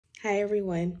Hi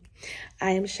everyone,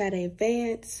 I am Sade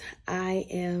Vance. I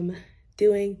am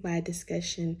doing my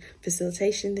discussion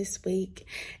facilitation this week,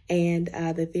 and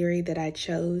the theory that I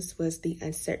chose was the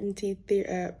uncertainty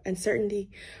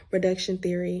reduction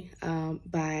theory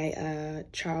by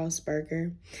Charles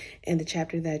Berger, and the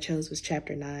chapter that I chose was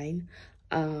chapter 9.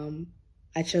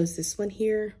 I chose this one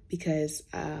here because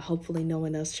hopefully no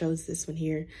one else chose this one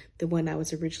here. The one I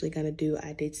was originally going to do,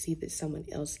 I did see that someone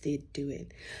else did do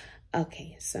it.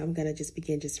 Okay, so I'm going to just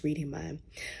begin reading mine.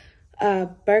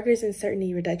 Berger's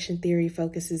uncertainty reduction theory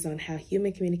focuses on how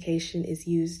human communication is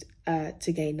used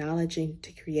to gain knowledge and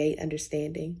to create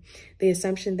understanding. The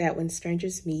assumption that when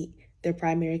strangers meet, their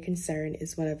primary concern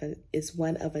is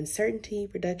one of uncertainty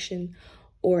reduction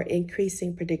or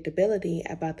increasing predictability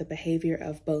about the behavior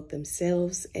of both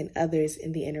themselves and others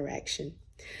in the interaction.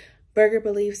 Berger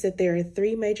believes that there are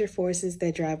three major forces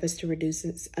that drive us to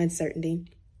reduce uncertainty,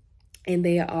 and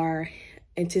they are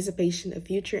anticipation of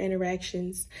future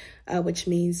interactions, which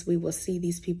means we will see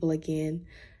these people again,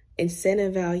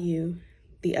 incentive value,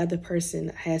 the other person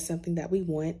has something that we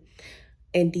want,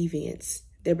 and deviance,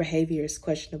 their behavior is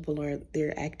questionable or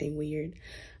they're acting weird.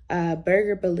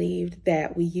 Berger believed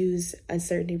that we use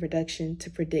uncertainty reduction to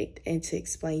predict and to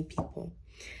explain people.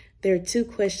 There are two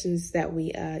questions that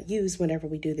we use whenever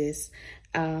we do this.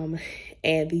 And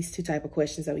these two type of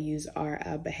questions that we use are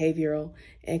behavioral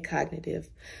and cognitive.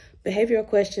 Behavioral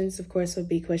questions, of course, would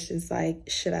be questions like,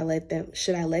 should I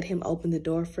let him open the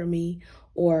door for me?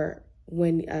 Or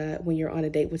when you're on a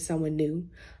date with someone new.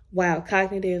 While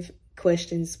cognitive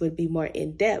questions would be more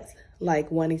in-depth,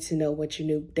 like wanting to know what your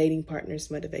new dating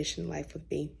partner's motivation in life would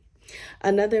be.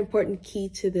 Another important key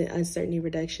to the uncertainty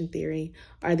reduction theory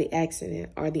are the axioms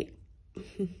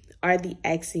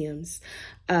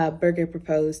Berger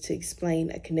proposed to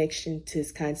explain a connection to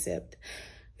his concept.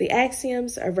 The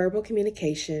axioms are verbal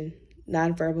communication,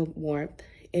 nonverbal warmth,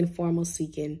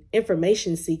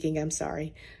 information seeking,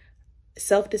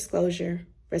 self-disclosure,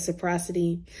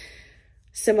 reciprocity,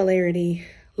 similarity,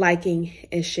 liking,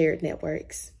 and shared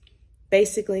networks.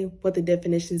 Basically, what the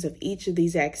definitions of each of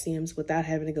these axioms, without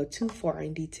having to go too far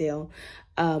in detail,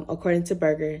 according to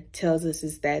Berger, tells us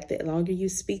is that the longer you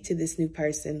speak to this new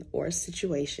person or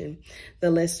situation,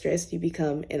 the less stressed you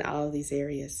become in all of these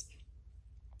areas.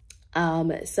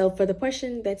 So for the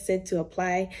question that said to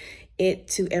apply it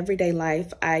to everyday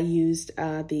life, I used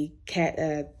the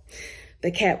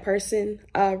cat person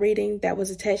reading that was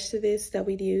attached to this that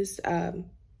we'd used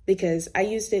because I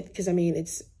used it because,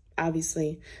 it's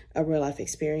obviously a real life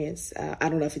experience. I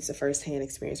don't know if it's a firsthand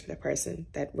experience for the person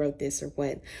that wrote this or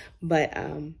what, but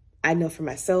I know for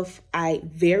myself, I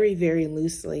very, very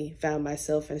loosely found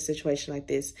myself in a situation like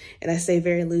this. And I say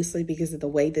very loosely because of the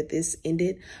way that this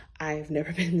ended. I've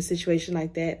never been in a situation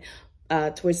like that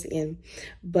towards the end,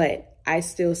 but I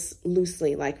still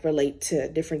loosely relate to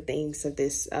different things of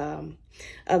this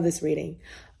reading.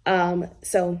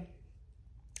 So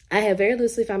I have very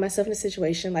loosely found myself in a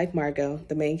situation like Margot,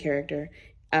 the main character.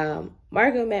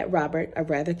 Margot met Robert, a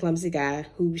rather clumsy guy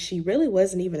who she really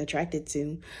wasn't even attracted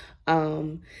to.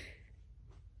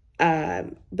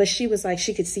 But she was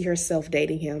she could see herself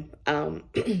dating him.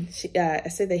 I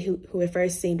said that who at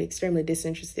first seemed extremely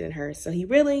disinterested in her. So he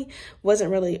really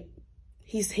wasn't really,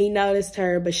 he noticed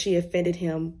her, but she offended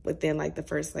him within the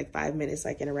first 5 minutes,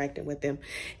 interacting with him.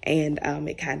 And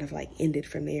it kind of ended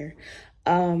from there.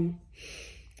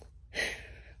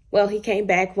 Well, he came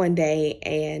back one day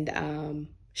and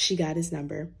she got his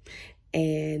number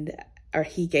he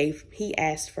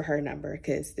asked for her number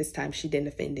because this time she didn't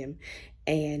offend him.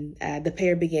 And the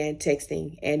pair began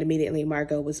texting, and immediately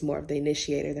Margot was more of the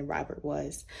initiator than Robert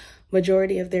was.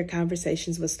 Majority of their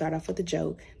conversations would start off with a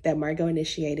joke that Margot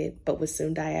initiated, but would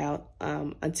soon die out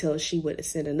until she would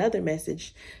send another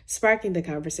message, sparking the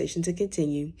conversation to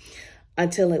continue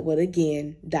until it would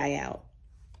again die out.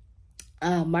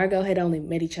 Margot had only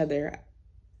met each other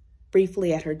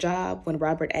briefly at her job when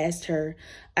Robert asked for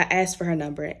her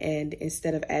number, and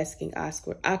instead of asking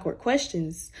awkward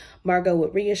questions, Margot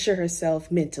would reassure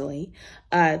herself mentally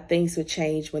things would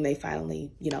change when they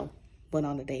finally, went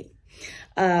on a date.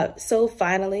 So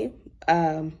finally,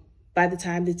 by the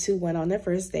time the two went on their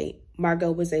first date,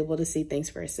 Margot was able to see things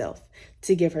for herself,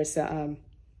 to give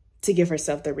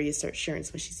herself the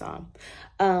reassurance when she saw him.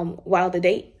 While the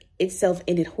date itself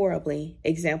ended horribly,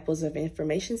 examples of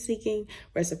information seeking,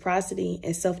 reciprocity,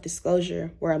 and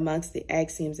self-disclosure were amongst the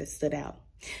axioms that stood out.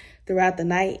 Throughout the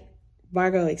night,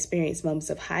 Margot experienced moments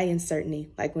of high uncertainty,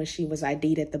 like when she was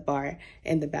ID'd at the bar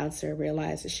and the bouncer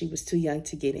realized that she was too young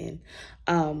to get in.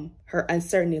 Her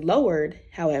uncertainty lowered,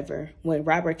 however, when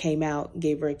Robert came out,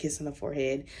 gave her a kiss on the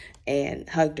forehead, and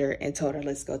hugged her and told her,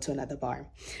 "Let's go to another bar."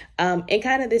 And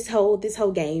kind of this whole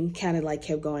game kind of like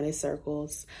kept going in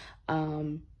circles.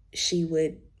 She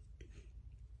would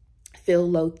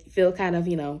feel kind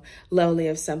of, lonely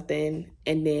of something,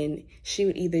 and then she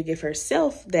would either give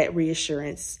herself that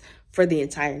reassurance for the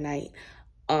entire night,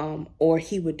 or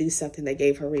he would do something that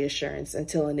gave her reassurance,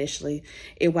 until initially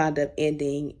it wound up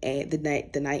ending, and the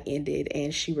night ended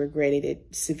and she regretted it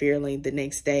severely the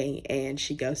next day, and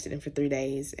she ghosted him for 3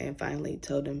 days and finally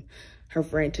told him her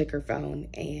friend took her phone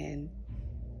and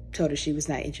told her she was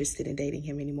not interested in dating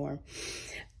him anymore.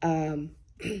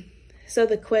 So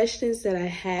the questions that I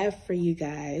have for you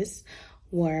guys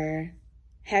were,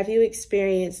 have you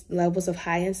experienced levels of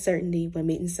high uncertainty when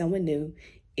meeting someone new?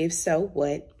 If so,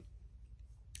 what?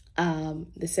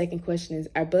 The second question is,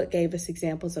 our book gave us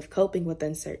examples of coping with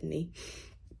uncertainty.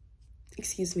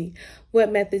 Excuse me.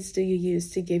 What methods do you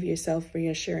use to give yourself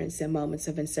reassurance in moments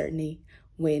of uncertainty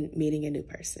when meeting a new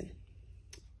person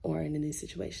or in a new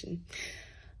situation?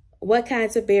 What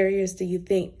kinds of barriers do you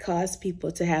think cause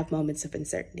people to have moments of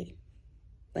uncertainty?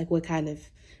 Like, what kind of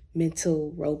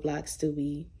mental roadblocks do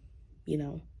we,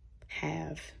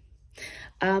 have?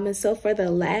 And so for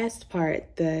the last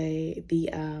part, the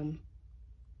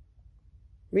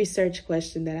research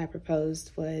question that I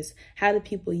proposed was, how do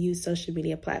people use social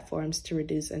media platforms to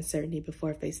reduce uncertainty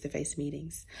before face-to-face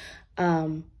meetings?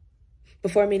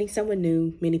 Before meeting someone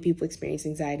new, many people experience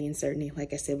anxiety and uncertainty,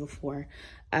 like I said before.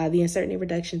 The uncertainty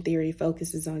reduction theory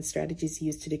focuses on strategies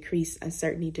used to decrease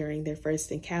uncertainty during their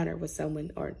first encounter with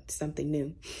someone or something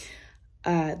new.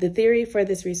 The theory for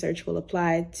this research will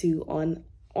apply to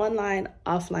online,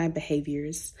 offline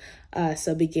behaviors.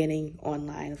 So beginning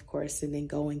online, of course, and then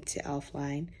going to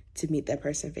offline to meet that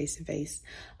person face to face.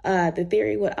 The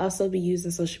theory would also be used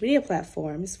on social media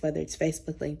platforms, whether it's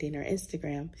Facebook, LinkedIn, or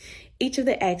Instagram. Each of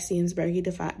the axioms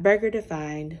Berger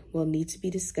defined will need to be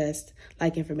discussed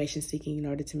like information seeking in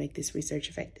order to make this research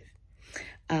effective.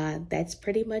 That's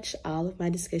pretty much all of my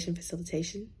discussion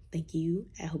facilitation. Thank you.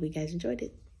 I hope you guys enjoyed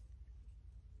it.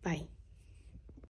 Bye.